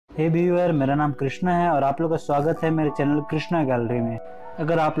हे viewer, मेरा नाम कृष्णा है और आप लोग का स्वागत है मेरे चैनल कृष्णा गैलरी में।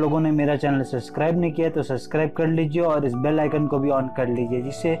 अगर आप लोगों ने मेरा चैनल सब्सक्राइब नहीं किया तो सब्सक्राइब कर लीजिए और इस बेल आइकन को भी ऑन कर लीजिए,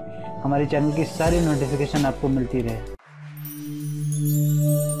 जिससे हमारे चैनल की सारी नोटिफिकेशन आपको मिलती रहे।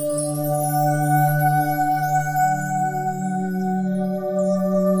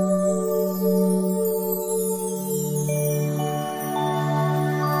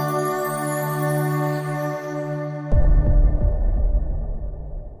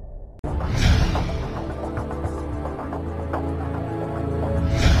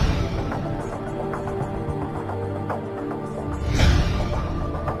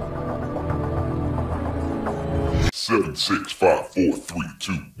 Seven, 6, 5, 4, 3,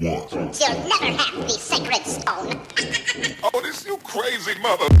 2, 1. You'll never have the sacred stone. Oh, this you crazy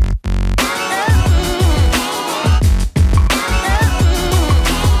mother.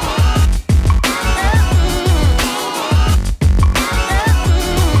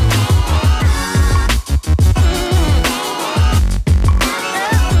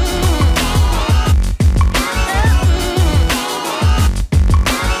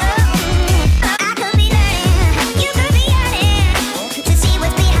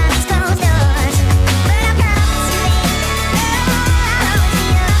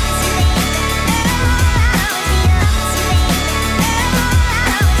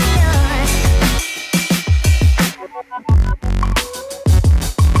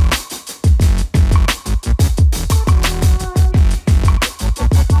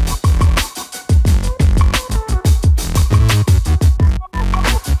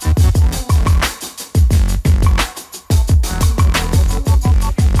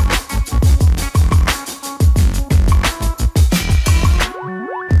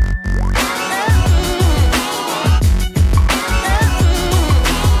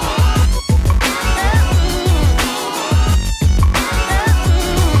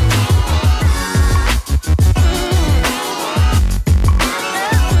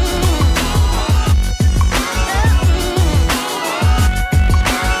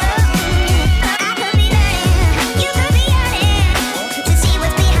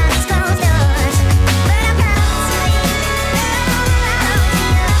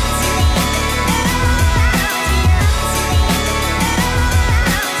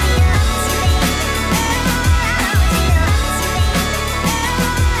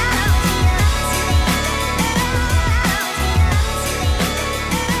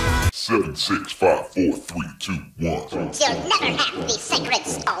 7, 6, 5, 4, 3, 2, 1. You'll never have the sacred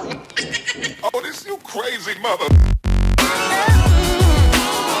stone. Oh, this you crazy mother.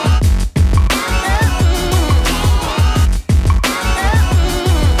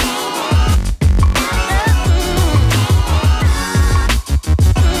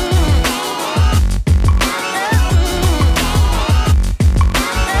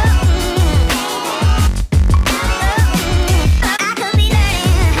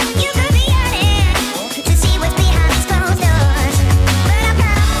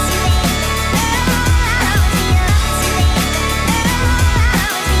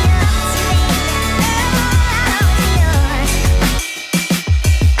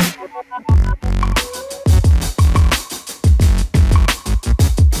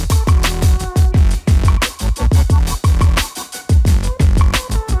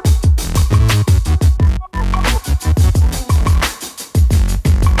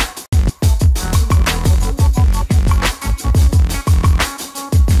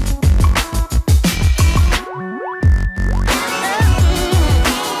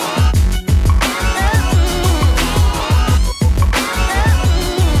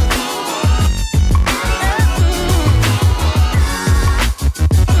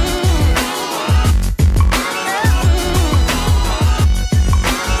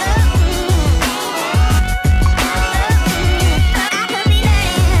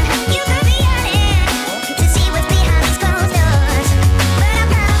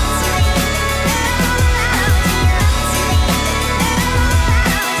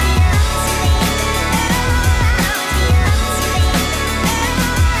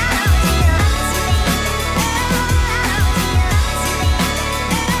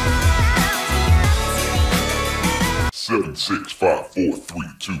 7, 6, 5, 4, 3,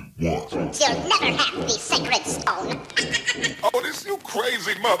 2, 1. You'll never have the sacred stone. Oh, this you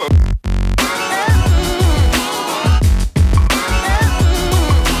crazy mother.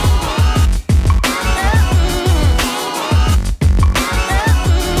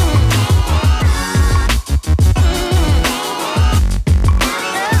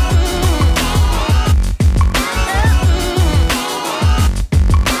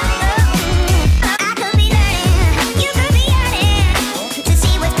 'Cause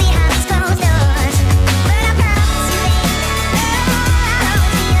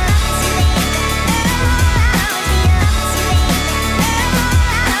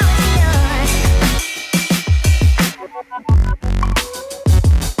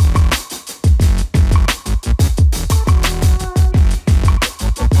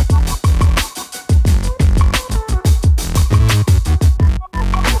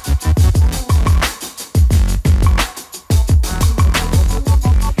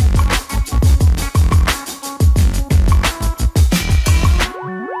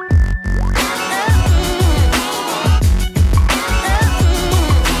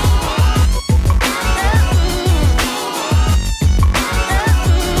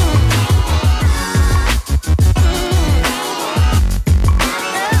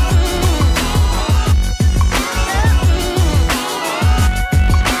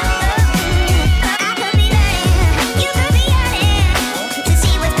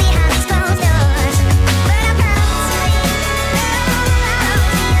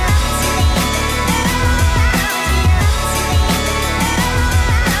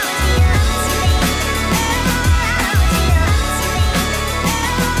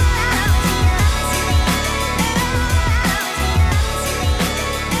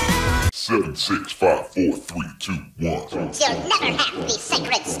 6, 5, 4, 3, 2, 1. You'll never have the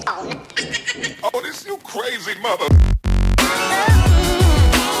sacred stone. Oh, this you crazy mother.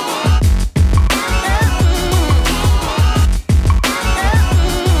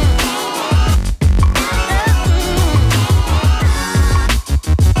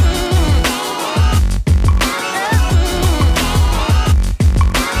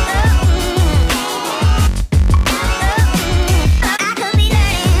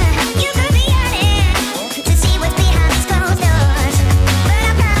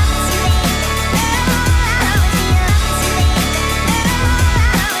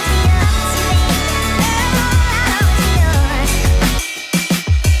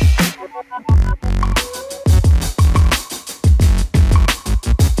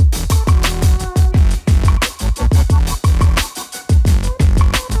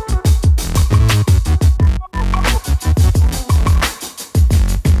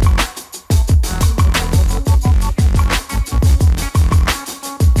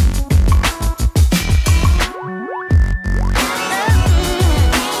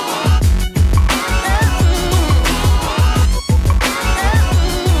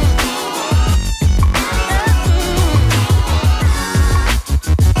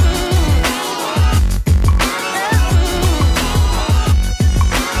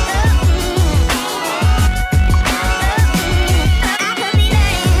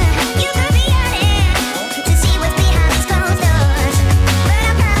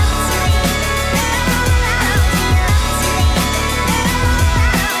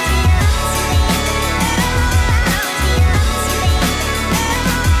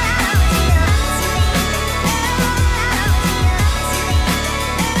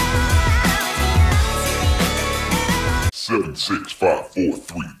 7, 6, 5, 4,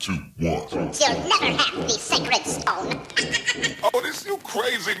 3, 2, 1. You'll never have the sacred stone. Oh, this you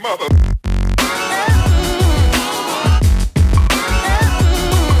crazy mother.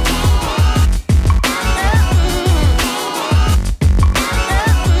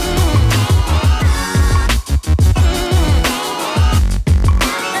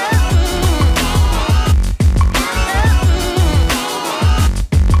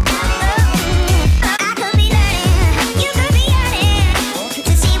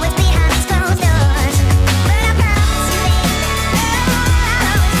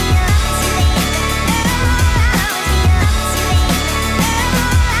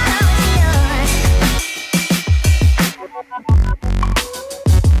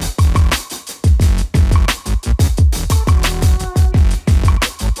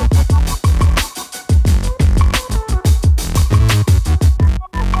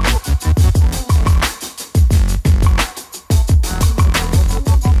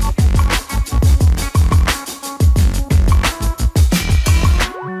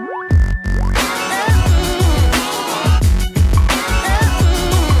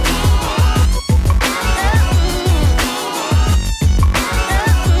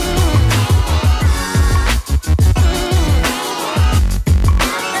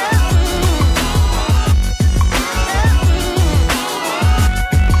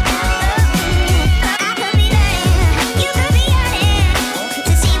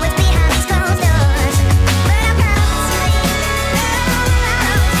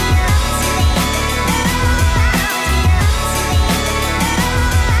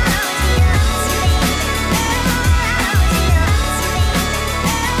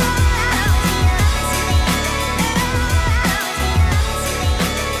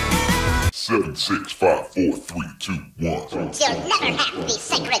 7, 6, 5, 4, 3, 2, 1. You'll never have the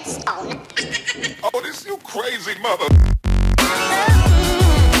sacred stone. Oh, this you crazy mother.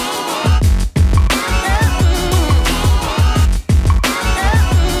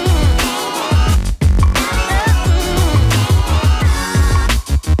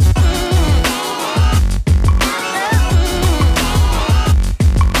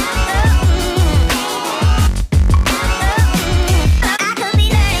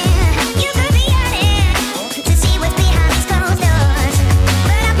 'Cause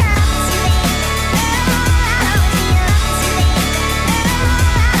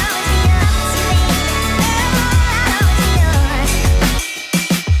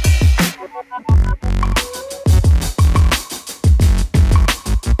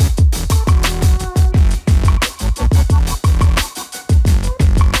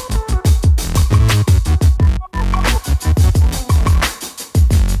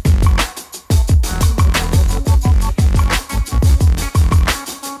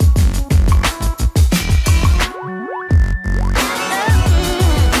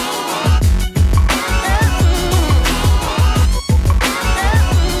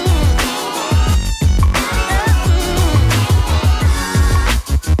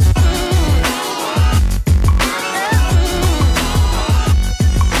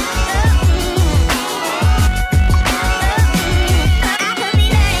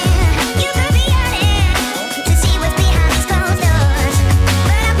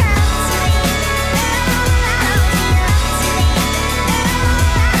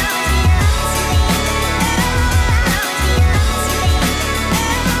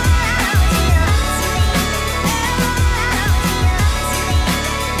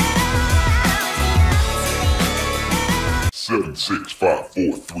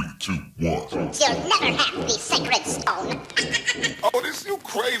 4, 3, 2, 1. You'll never have the sacred stone. Oh, this you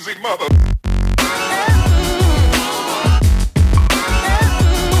crazy mother.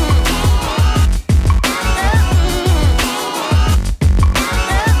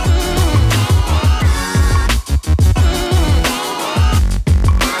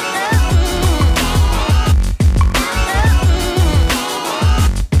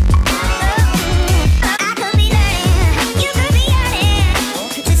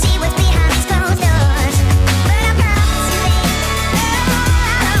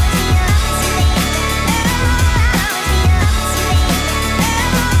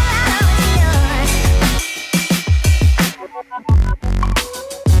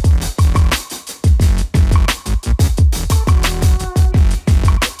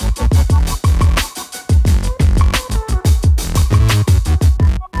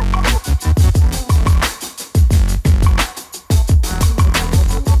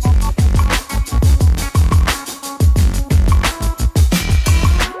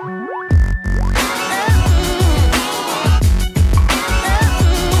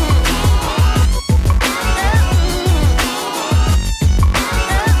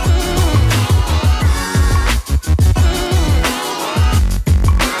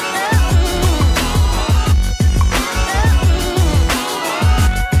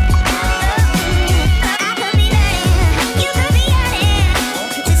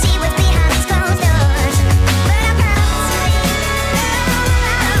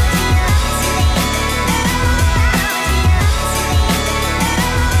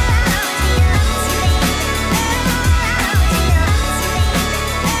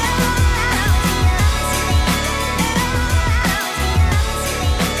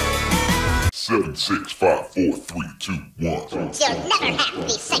 Seven, 6, 5, 4, 3, 2, 1. You'll never have the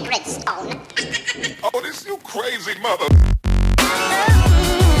sacred stone. Oh, this you crazy mother.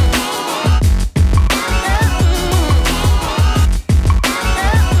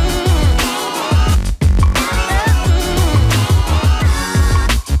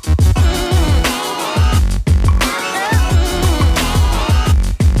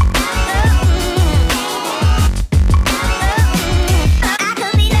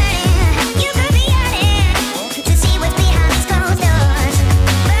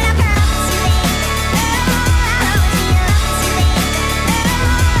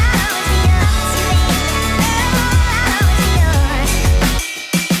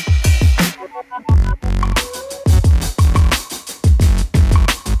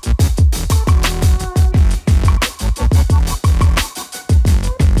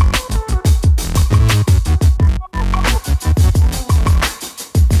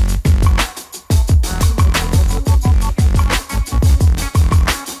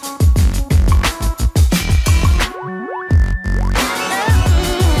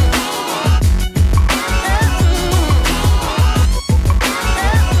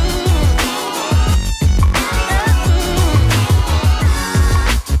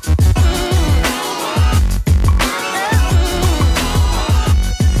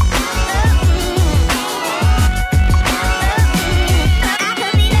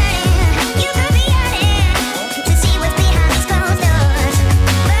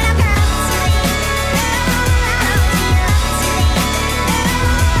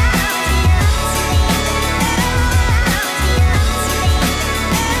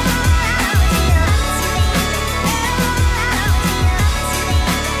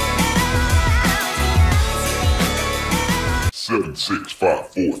 Seven, 6,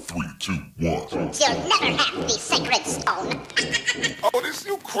 5, 4, 3, 2, 1. You'll never have the sacred stone. Oh, this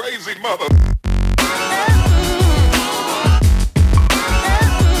you crazy mother.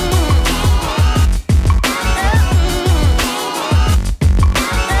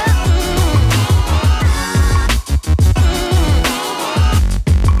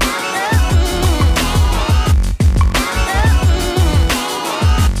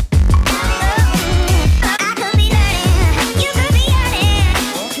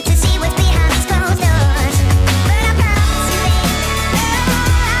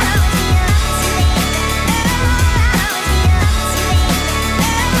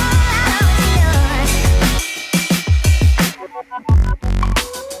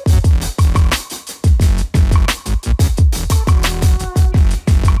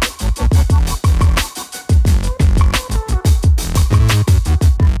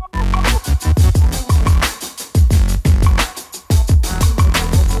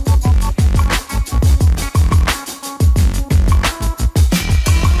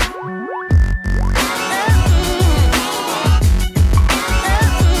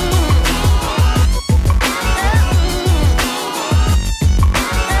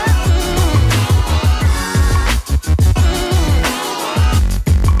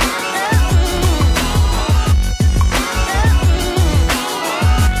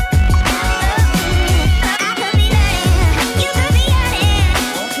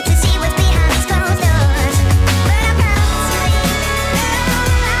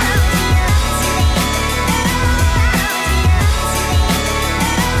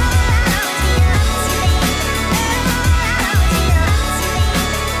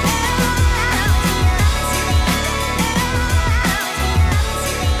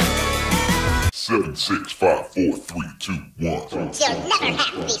 6, 5, 4, 3, 2, 1. You'll never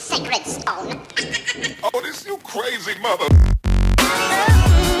have the sacred stone. Oh, this you crazy mother.